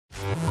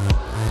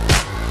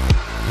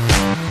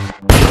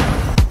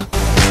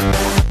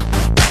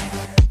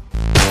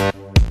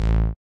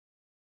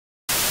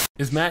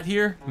Is Matt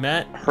here?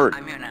 Matt? Hurt.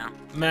 I'm here now.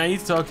 Matt, I need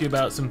to talk to you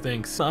about some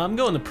things. So I'm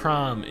going to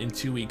prom in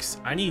 2 weeks.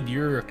 I need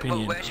your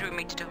opinion. Where should we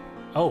meet to?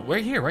 Oh,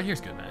 right here. Right here's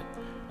good, Matt.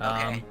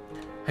 Okay.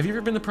 Have you ever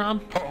been to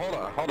prom?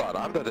 Hold on.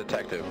 I'm the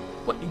detective.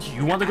 What?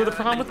 You want to go to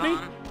prom with me?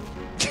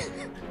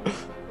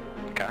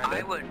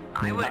 I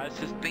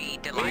would be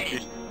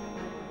delighted.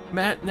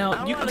 Matt,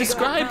 now you can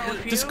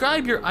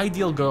describe your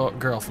ideal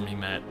girl for me,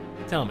 Matt.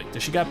 Tell me,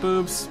 does she got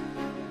boobs?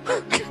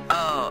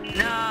 Oh,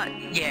 no,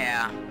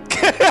 yeah.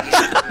 At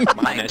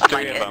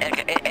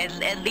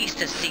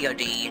least a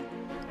COD.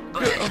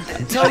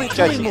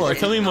 Tell me more.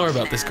 Tell me more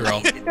about this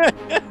girl.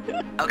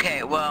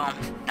 Okay, well,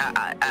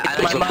 I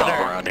There's like a my mom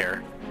mother. around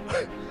here.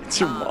 It's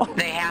your mom.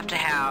 They have to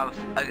have.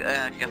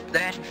 They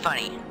have to be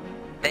funny.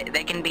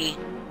 They can be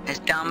as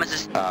dumb as a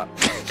stone.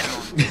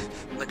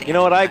 You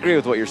know what? I agree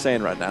with what you're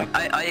saying right now.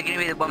 Are you gonna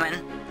be the woman?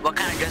 What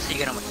kind of dress are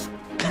you gonna wear?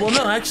 Well,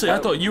 no, actually, I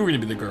thought you were gonna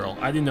be the girl.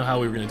 I didn't know how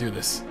we were gonna do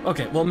this.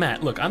 Okay, well,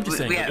 Matt, look, I'm just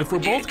saying, if we're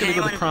both gonna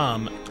go to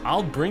prom,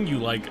 I'll bring you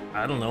like,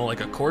 I don't know,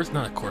 like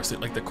not a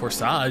corset, like the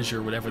corsage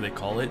or whatever they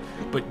call it.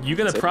 But you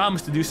gotta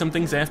promise to do some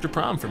things after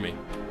prom for me.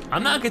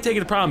 I'm not gonna take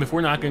you to prom if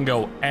we're not gonna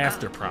go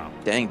after prom.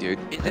 Dang, dude,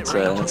 that's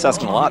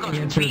asking a lot.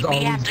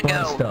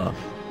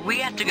 We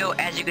have to go,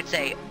 as you could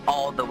say,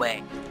 all the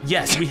way.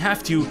 Yes, we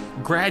have to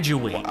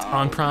graduate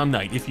on prom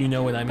night, if you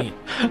know what I mean.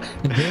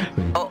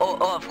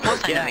 Oh, of course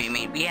I know what you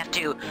mean. We have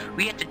to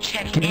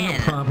check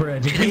in.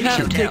 We have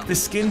to take the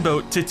skin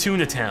boat to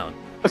Tuna Town.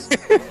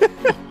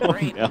 Oh,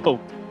 no.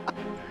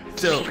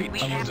 So,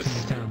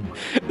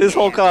 this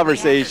whole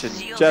conversation,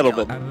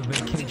 gentlemen.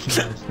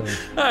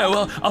 Alright,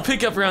 well, I'll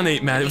pick up around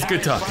 8, Matt. It was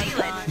good talking.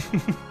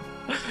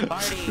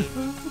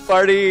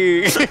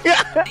 Party!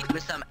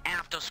 With some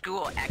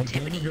after-school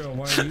activity.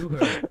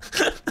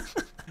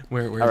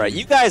 Alright,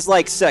 you guys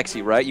like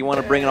sexy, right? You want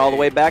to bring it all the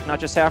way back, not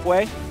just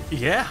halfway?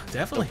 Yeah,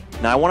 definitely.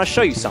 Now I want to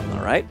show you something,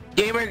 alright?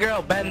 Gamer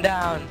girl, bend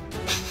down.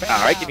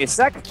 Alright, give me a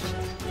sec.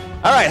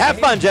 Alright, have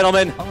fun,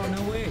 gentlemen. Oh,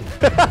 no way.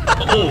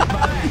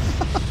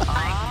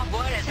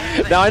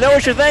 Now I know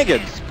what you're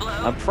thinking.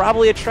 I'm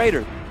probably a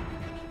traitor.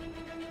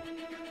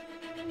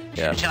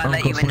 Yeah. Shall I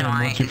let you into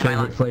What's your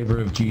favorite flavor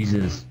of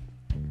Jesus?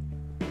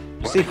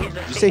 Did you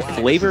say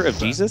flavor of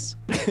Jesus?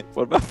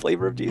 What about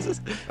flavor of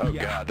Jesus? Oh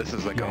god, this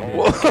is like a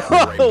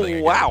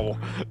whole Wow.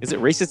 Is it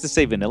racist to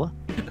say vanilla?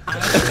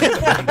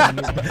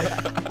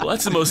 Well,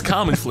 that's the most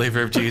common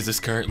flavor of Jesus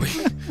currently.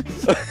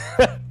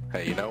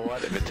 Hey, you know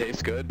what? If it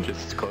tastes good,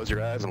 just close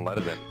your eyes and let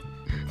it in.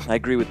 I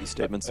agree with these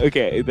statements.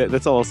 Okay,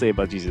 that's all I'll say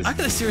about Jesus. I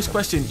got a serious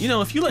question. You know,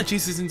 if you let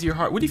Jesus into your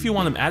heart, what if you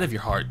want him out of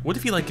your heart? What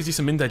if he like gives you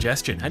some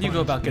indigestion? How do you go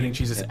about getting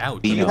Jesus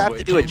out? Do you have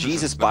to do a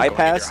Jesus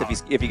bypass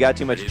if you got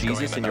too much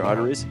Jesus in your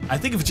arteries? I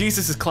think if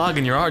Jesus is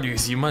clogging your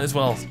arteries, you might as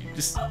well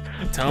just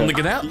tell him to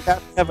get out. You have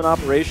to have an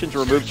operation to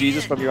remove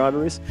Jesus from your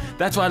arteries?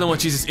 That's why I don't want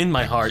Jesus in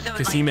my heart,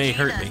 because he may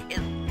hurt me.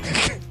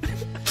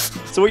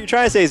 So what you're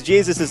trying to say is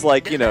Jesus is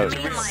like, you know,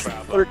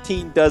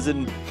 13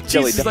 dozen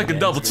chili Jesus is like a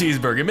double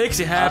cheeseburger. It makes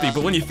you happy,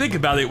 but when you think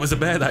about it, it was a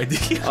bad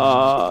idea.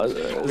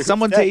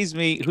 Someone tase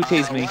me. Who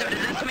tased me?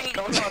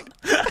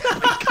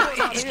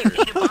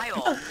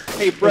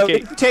 Hey, bro, can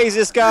you tase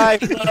this guy?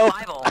 Go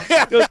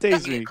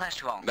tase me.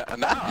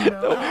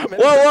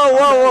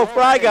 Whoa,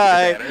 Fry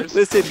Guy.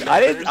 Listen,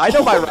 I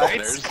know my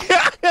rights.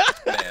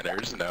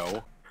 Manners,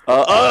 no.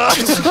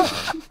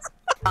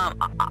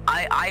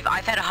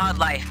 I've had a hard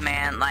life,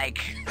 man.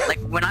 Like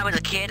when I was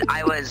a kid,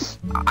 I was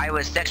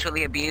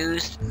sexually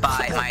abused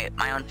by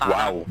my own father.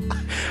 Wow.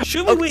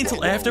 Should we wait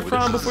until after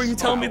prom before you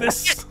tell me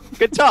this?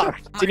 Good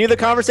talk. Continue the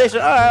conversation.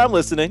 All right, I'm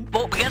listening.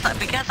 Well, because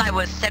I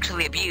was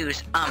sexually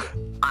abused,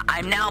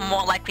 I'm now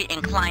more likely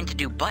inclined to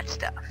do butt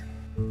stuff.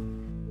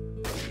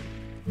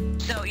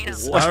 So, you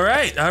know. All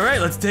right,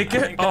 let's take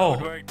it. Oh.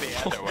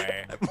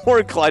 I'm more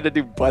inclined to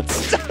do butt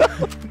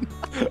stuff.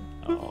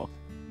 Oh,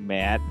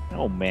 Matt.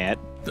 Oh, Matt.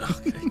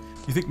 Okay.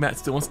 You think Matt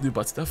still wants to do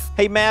butt stuff?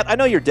 Hey, Matt, I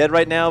know you're dead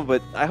right now,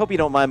 but I hope you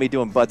don't mind me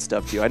doing butt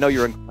stuff to you. I know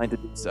you're inclined to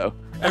do so.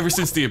 Ever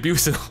since the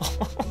abuse and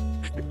all.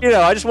 You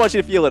know, I just want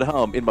you to feel at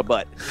home in my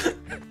butt.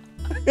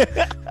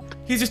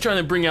 He's just trying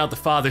to bring out the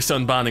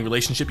father-son bonding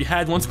relationship you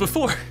had once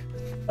before.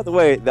 By the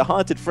way, the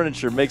haunted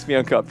furniture makes me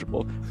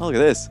uncomfortable. Oh, look at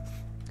this.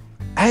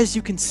 As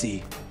you can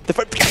see, the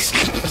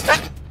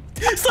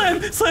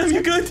Slam,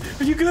 you good?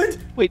 Are you good?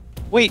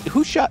 Wait,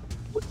 who shot?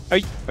 I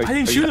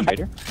didn't shoot him. I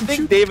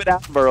think David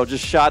Attenborough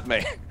just shot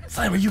me.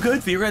 Slam, are you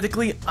good?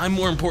 Theoretically, I'm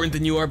more important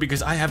than you are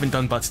because I haven't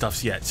done butt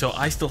stuffs yet, so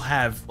I still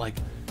have, like,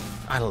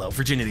 I don't know,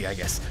 virginity, I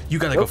guess. You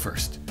gotta go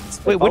first.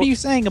 Wait, what are you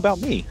saying about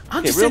me?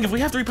 I'm just saying, if we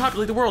have to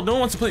repopulate the world, no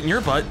one wants to put it in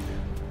your butt.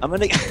 I'm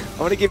gonna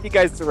give you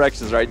guys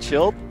directions, right?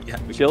 Chilled? Yeah.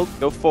 Chilled,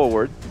 go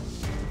forward.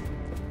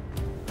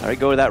 Alright,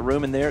 go to that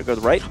room in there, go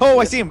to the right. Oh,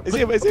 I see him.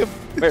 Where?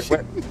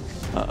 Where?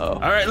 Uh-oh.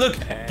 Alright, look,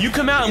 you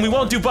come out and we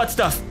won't do butt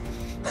stuff.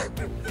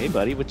 Hey,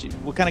 buddy,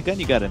 what kind of gun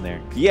you got in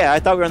there? Yeah, I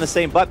thought we were on the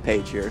same butt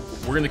page here.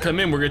 We're gonna come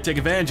in, we're gonna take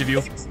advantage of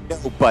you.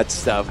 No butt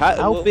stuff.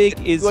 How big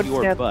is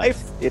your butt?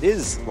 Life? It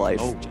is life,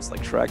 just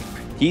like Shrek.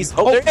 He's...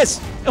 Oh, there it is!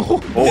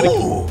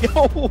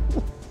 Oh.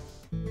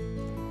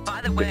 By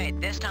By the way,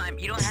 this time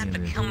you don't have to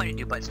kill me to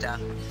do butt stuff.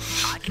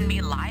 I can be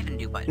alive and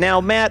do butt stuff. Now,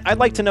 Matt, I'd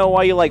like to know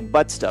why you like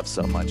butt stuff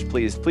so much.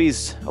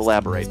 Please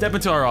elaborate. Step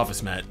into our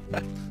office, Matt.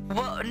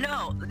 Well,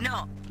 no.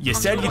 You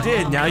said you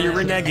did. Now you're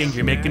reneging.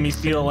 You're making me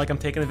feel like I'm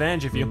taking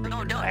advantage of you.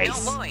 No,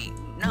 don't worry.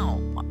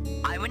 No.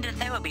 I went to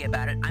therapy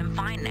about it. I'm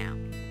fine now.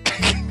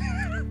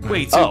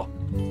 Wait, so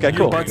okay, your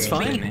cool. butt's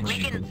fine?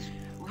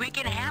 We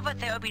can have a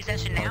therapy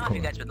session now if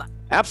you guys would like.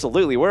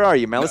 Absolutely. Where are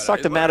you, man? Let's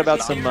talk to Matt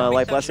about some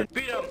life lessons.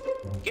 Beat him.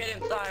 Get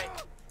inside.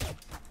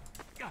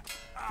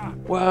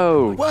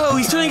 Whoa. Whoa,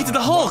 he's turning into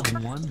the Hulk!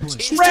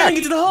 He's turning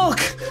into the Hulk!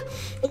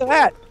 Look at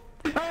that.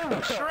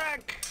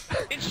 Shrek.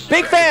 It's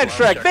Big fan,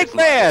 Shrek. Big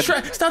fan.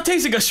 Shrek, stop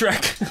tasing us,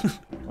 Shrek!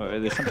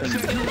 There's something.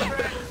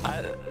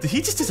 Did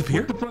he just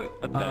disappear?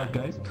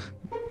 guys.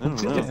 I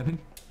don't know.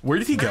 Where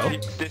did he go?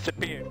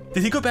 Disappeared.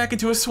 Did he go back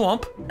into a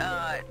swamp?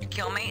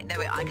 Kill me. That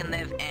way I can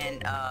live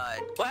in,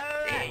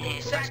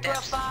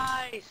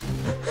 Sacrifice.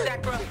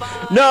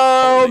 Sacrifice.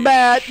 No,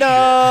 Matt,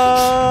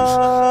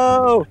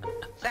 no!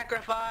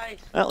 Sacrifice.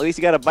 Well, at least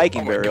you got a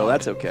Viking burial.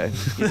 That's okay.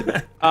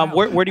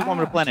 Where do you want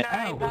me to plant it?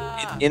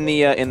 In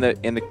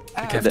the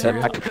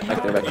cafeteria.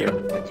 back here.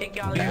 Take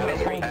y'all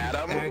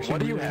Adam,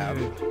 what do you have?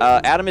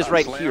 Adam is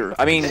right here.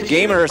 I mean,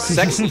 gamer,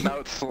 sexy.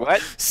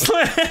 What?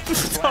 Slam!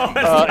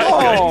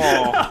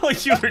 Oh.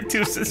 You were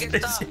too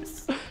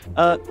suspicious.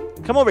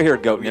 Come over here,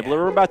 Goat Nibbler.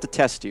 We're about to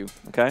test you,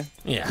 okay?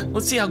 Yeah,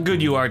 let's see how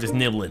good you are just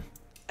nibbling.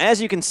 As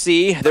you can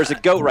see, there's a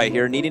goat right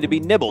here needing to be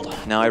nibbled.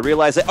 Now I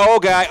realize that. Oh,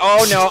 guy.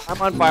 Oh, no.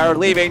 I'm on fire.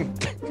 Leaving.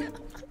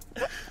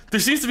 There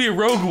seems to be a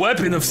rogue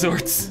weapon of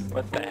sorts.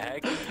 What the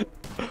heck?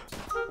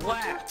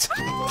 What?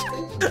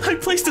 I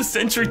placed a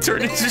sentry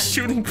turret and just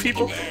shooting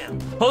people.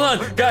 Hold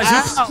on,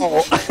 guys.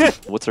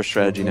 What's our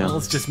strategy now? Well,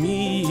 it's just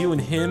me, you,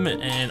 and him,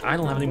 and I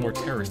don't have any more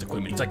terrorist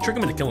equipment. It's like trick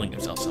him into killing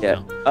himself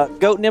somehow. Yeah.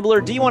 Goat Nibbler,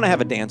 do you want to have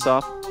a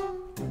dance-off?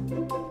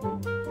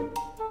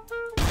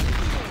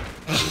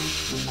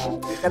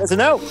 That is a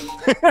no.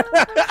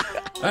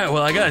 Alright,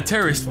 well, I got a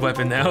terrorist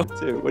weapon now.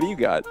 Dude, what do you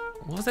got?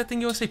 What was that thing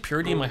you always say?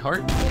 Purity in my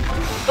heart?